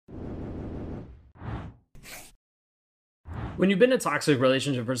When you've been in a toxic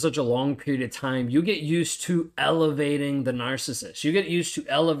relationship for such a long period of time, you get used to elevating the narcissist. You get used to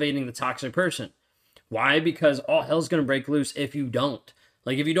elevating the toxic person. Why? Because all hell's going to break loose if you don't.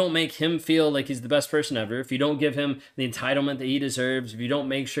 Like, if you don't make him feel like he's the best person ever, if you don't give him the entitlement that he deserves, if you don't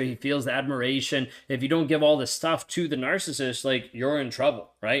make sure he feels the admiration, if you don't give all this stuff to the narcissist, like, you're in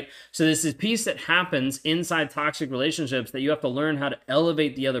trouble, right? So this is piece that happens inside toxic relationships that you have to learn how to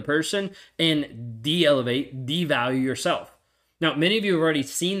elevate the other person and de-elevate, devalue yourself. Now, many of you have already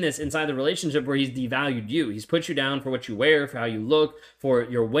seen this inside the relationship where he's devalued you. He's put you down for what you wear, for how you look, for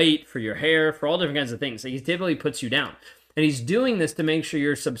your weight, for your hair, for all different kinds of things. So he typically puts you down. And he's doing this to make sure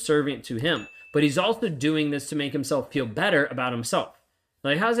you're subservient to him. But he's also doing this to make himself feel better about himself.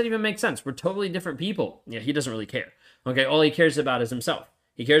 Like, how does that even make sense? We're totally different people. Yeah, he doesn't really care. Okay, all he cares about is himself.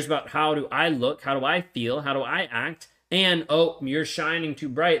 He cares about how do I look, how do I feel, how do I act, and, oh, you're shining too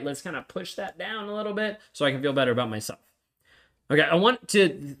bright. Let's kind of push that down a little bit so I can feel better about myself. Okay, I want you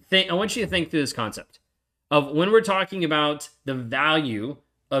to think through this concept of when we're talking about the value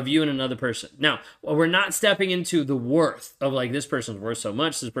of you and another person. Now, we're not stepping into the worth of, like, this person's worth so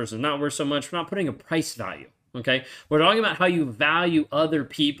much, this person's not worth so much. We're not putting a price value, okay? We're talking about how you value other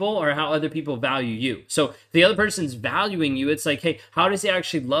people or how other people value you. So if the other person's valuing you, it's like, hey, how does he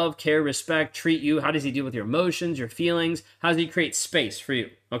actually love, care, respect, treat you? How does he deal with your emotions, your feelings? How does he create space for you,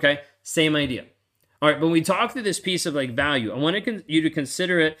 okay? Same idea. All right, when we talk through this piece of, like, value, I want you to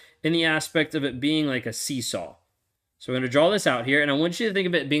consider it in the aspect of it being like a seesaw. So we're going to draw this out here, and I want you to think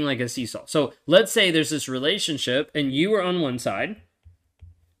of it being like a seesaw. So let's say there's this relationship, and you are on one side,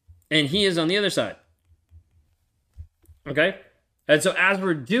 and he is on the other side. Okay? And so as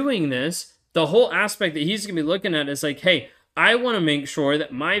we're doing this, the whole aspect that he's going to be looking at is like, hey, I want to make sure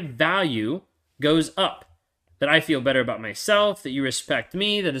that my value goes up, that I feel better about myself, that you respect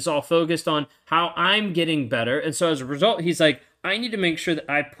me, that it's all focused on how I'm getting better. And so as a result, he's like, I need to make sure that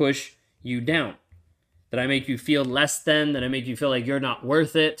I push you down, that I make you feel less than, that I make you feel like you're not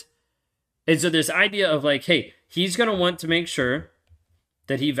worth it. And so this idea of like, hey, he's going to want to make sure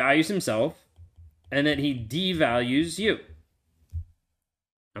that he values himself and that he devalues you.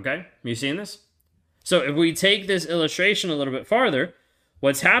 Okay? You seeing this? So if we take this illustration a little bit farther,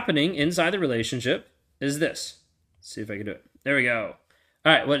 what's happening inside the relationship is this. Let's see if I can do it. There we go.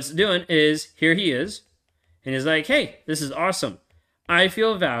 All right, what it's doing is, here he is, and he's like, hey, this is awesome. I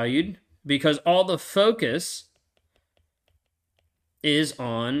feel valued because all the focus is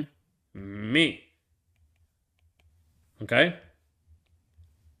on me. Okay?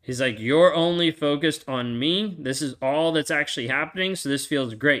 He's like, you're only focused on me. This is all that's actually happening, so this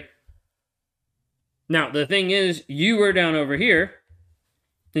feels great. Now, the thing is, you were down over here,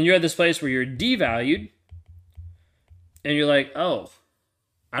 and you're at this place where you're devalued, and you're like, oh,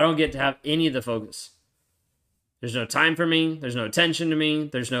 I don't get to have any of the focus. There's no time for me. There's no attention to me.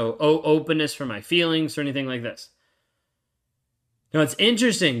 There's no openness for my feelings or anything like this. Now, it's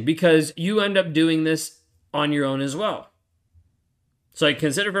interesting because you end up doing this on your own as well. So like,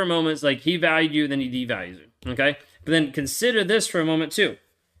 consider for a moment, it's like he valued you, then he devalues you, okay? But then consider this for a moment too.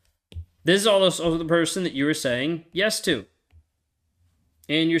 This is also the person that you were saying yes to.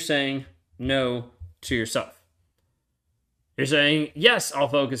 And you're saying no to yourself. You're saying, yes, I'll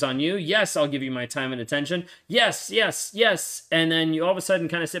focus on you. Yes, I'll give you my time and attention. Yes, yes, yes. And then you all of a sudden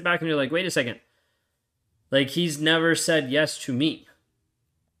kind of sit back and you're like, wait a second. Like, he's never said yes to me.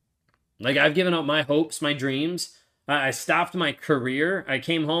 Like, I've given up my hopes, my dreams. I stopped my career. I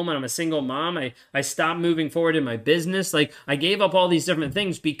came home and I'm a single mom. I stopped moving forward in my business. Like, I gave up all these different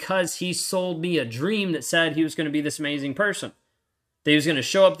things because he sold me a dream that said he was going to be this amazing person. That he was going to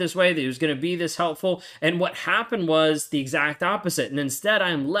show up this way, that he was going to be this helpful. And what happened was the exact opposite. And instead,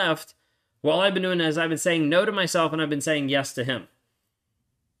 I'm left, all I've been doing is I've been saying no to myself and I've been saying yes to him.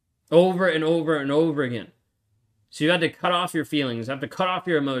 Over and over and over again. So you had to cut off your feelings. You have to cut off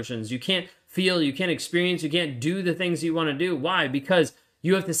your emotions. You can't feel, you can't experience, you can't do the things you want to do. Why? Because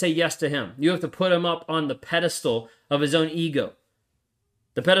you have to say yes to him. You have to put him up on the pedestal of his own ego.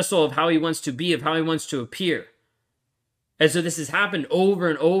 The pedestal of how he wants to be, of how he wants to appear. And so this has happened over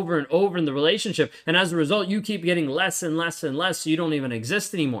and over and over in the relationship. And as a result, you keep getting less and less and less, so you don't even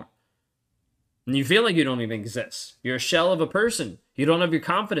exist anymore. And you feel like you don't even exist. You're a shell of a person. You don't have your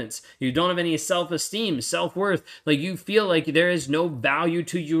confidence. You don't have any self-esteem, self-worth. Like, you feel like there is no value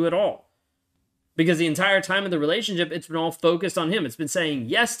to you at all. Because the entire time of the relationship, it's been all focused on him. It's been saying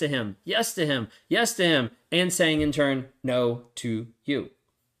yes to him, yes to him, yes to him, and saying in turn, no to you.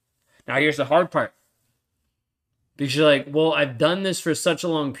 Now, here's the hard part. Because you're like, well, I've done this for such a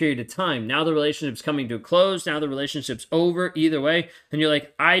long period of time. Now the relationship's coming to a close. Now the relationship's over either way. And you're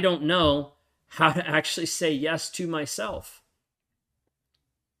like, I don't know how to actually say yes to myself.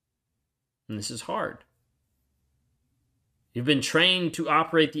 And this is hard. You've been trained to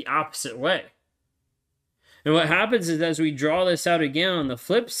operate the opposite way. And what happens is as we draw this out again on the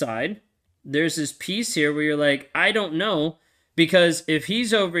flip side, there's this piece here where you're like, I don't know, because if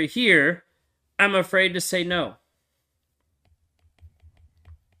he's over here, I'm afraid to say no.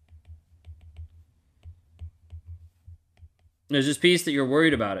 There's this piece that you're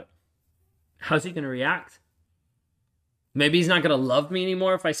worried about it. How's he going to react? Maybe he's not going to love me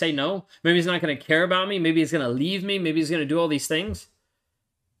anymore if I say no. Maybe he's not going to care about me. Maybe he's going to leave me. Maybe he's going to do all these things.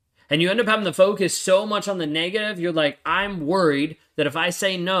 And you end up having the focus so much on the negative, you're like, I'm worried that if I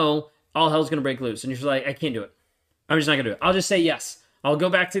say no, all hell's going to break loose. And you're just like, I can't do it. I'm just not going to do it. I'll just say yes. I'll go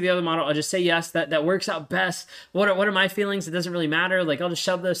back to the other model. I'll just say yes. That works out best. What are my feelings? It doesn't really matter. Like, I'll just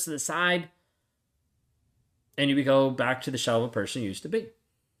shove this to the side. And you go back to the shell of a person you used to be.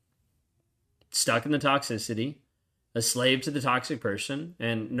 Stuck in the toxicity, a slave to the toxic person,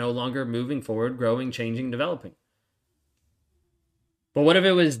 and no longer moving forward, growing, changing, developing. But what if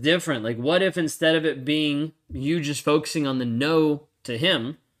it was different? Like, what if instead of it being you just focusing on the no to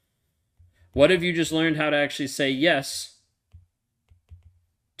him, what if you just learned how to actually say yes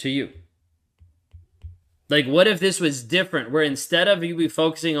to you? Like, what if this was different, where instead of you be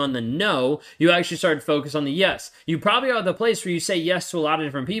focusing on the no, you actually started to focus on the yes? You probably are at the place where you say yes to a lot of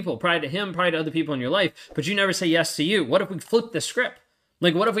different people, probably to him, probably to other people in your life, but you never say yes to you. What if we flipped the script?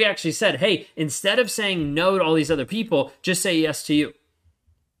 Like, what if we actually said, hey, instead of saying no to all these other people, just say yes to you?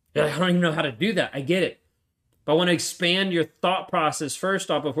 You're like, I don't even know how to do that. I get it. But I want to expand your thought process first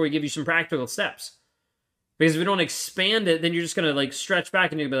off before we give you some practical steps. Because if we don't expand it, then you're just going to like stretch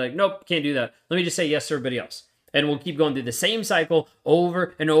back and you'll be like, nope, can't do that. Let me just say yes to everybody else. And we'll keep going through the same cycle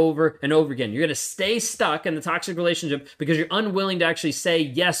over and over and over again. You're going to stay stuck in the toxic relationship because you're unwilling to actually say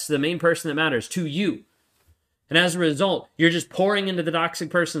yes to the main person that matters, to you. And as a result, you're just pouring into the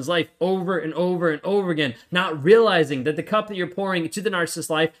toxic person's life over and over and over again, not realizing that the cup that you're pouring to the narcissist's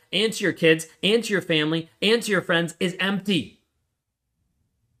life and to your kids and to your family and to your friends is empty.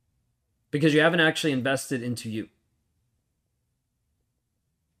 Because you haven't actually invested into you.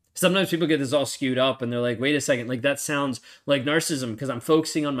 Sometimes people get this all skewed up and they're like, wait a second, like that sounds like narcissism because I'm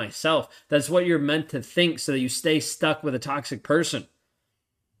focusing on myself. That's what you're meant to think so that you stay stuck with a toxic person.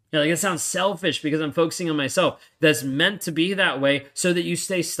 Like, it sounds selfish because I'm focusing on myself. That's meant to be that way so that you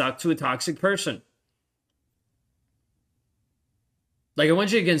stay stuck to a toxic person. Like, I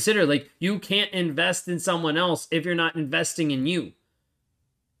want you to consider, like, you can't invest in someone else if you're not investing in you.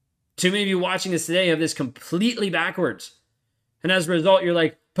 Too many of you watching this today have this completely backwards. And as a result, you're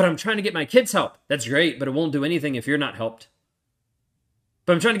like, but I'm trying to get my kids help. That's great, but it won't do anything if you're not helped.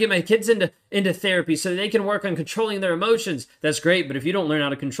 But I'm trying to get my kids into therapy so that they can work on controlling their emotions. That's great, but if you don't learn how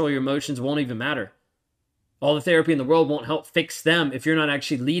to control your emotions, it won't even matter. All the therapy in the world won't help fix them if you're not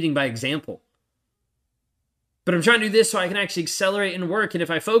actually leading by example. But I'm trying to do this so I can actually accelerate and work. And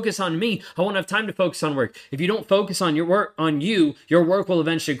if I focus on me, I won't have time to focus on work. If you don't focus on your work, your work will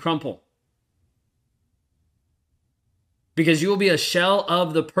eventually crumple. Because you will be a shell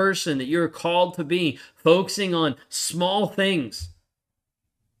of the person that you're called to be, focusing on small things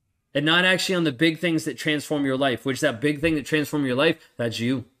and not actually on the big things that transform your life, which that big thing that transforms your life, that's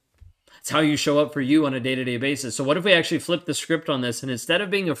you. It's how you show up for you on a day-to-day basis. So what if we actually flip the script on this, and instead of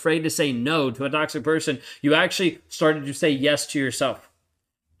being afraid to say no to a toxic person, you actually started to say yes to yourself?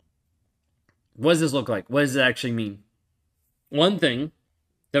 What does this look like? What does it actually mean? One thing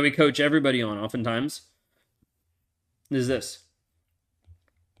that we coach everybody on oftentimes is this.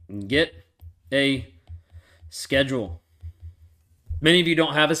 Get a schedule. Many of you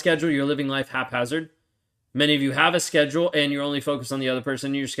don't have a schedule. You're living life haphazard. Many of you have a schedule and you're only focused on the other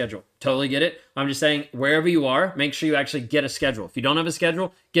person in your schedule. Totally get it. I'm just saying, wherever you are, make sure you actually get a schedule. If you don't have a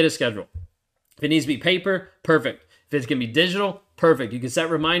schedule, get a schedule. If it needs to be paper, perfect. If it's going to be digital, perfect. You can set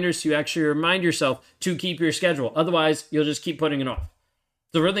reminders so you actually remind yourself to keep your schedule. Otherwise, you'll just keep putting it off.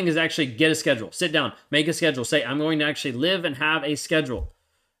 The real thing is actually get a schedule. Sit down, make a schedule. Say, I'm going to actually live and have a schedule.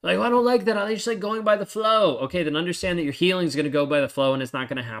 Like, well, I don't like that. I just like going by the flow. Okay, then understand that your healing is going to go by the flow and it's not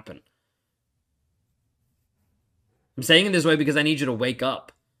going to happen. I'm saying it this way because I need you to wake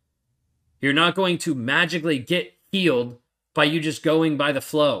up. You're not going to magically get healed by you just going by the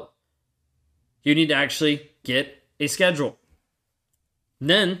flow. You need to actually get a schedule.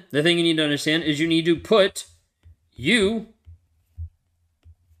 Then, the thing you need to understand is you need to put you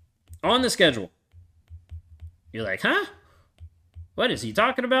on the schedule. You're like, huh? What is he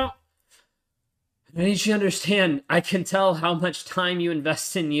talking about? I need you to understand, I can tell how much time you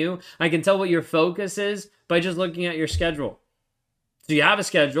invest in you. I can tell what your focus is by just looking at your schedule. So you have a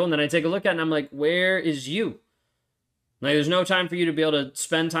schedule, and then I take a look at it, and I'm like, where is you? Like, there's no time for you to be able to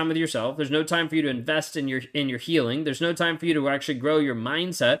spend time with yourself. There's no time for you to invest in your healing. There's no time for you to actually grow your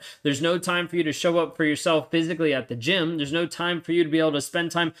mindset. There's no time for you to show up for yourself physically at the gym. There's no time for you to be able to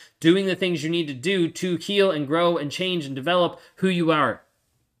spend time doing the things you need to do to heal and grow and change and develop who you are.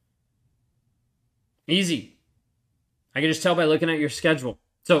 Easy. I can just tell by looking at your schedule.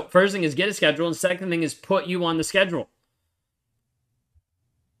 So first thing is get a schedule, and second thing is put you on the schedule.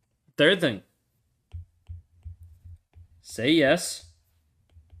 Third thing, say yes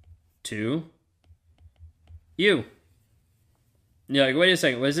to you. You're like, wait a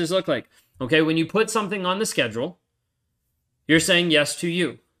second, what does this look like? Okay, when you put something on the schedule, you're saying yes to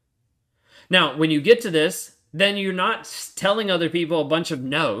you. Now, when you get to this, then you're not telling other people a bunch of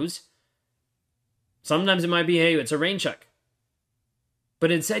no's. Sometimes it might be, hey, it's a rain check.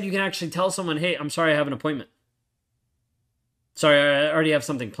 But instead, you can actually tell someone, hey, I'm sorry, I have an appointment. Sorry, I already have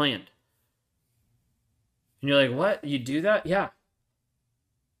something planned. And you're like, what? You do that? Yeah.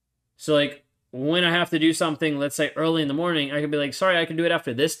 So like when I have to do something, let's say early in the morning, I can be like, sorry, I can do it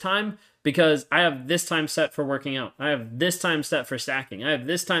after this time because I have this time set for working out. I have this time set for stacking. I have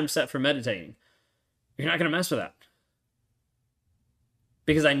this time set for meditating. You're not going to mess with that.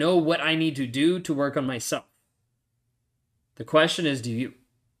 Because I know what I need to do to work on myself. The question is, do you?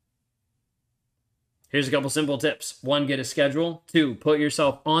 Here's a couple simple tips. 1, get a schedule. 2, put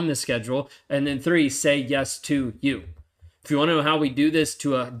yourself on the schedule. And then 3, say yes to you. If you want to know how we do this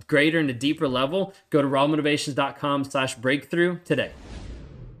to a greater and a deeper level, go to rawmotivations.com/breakthrough today.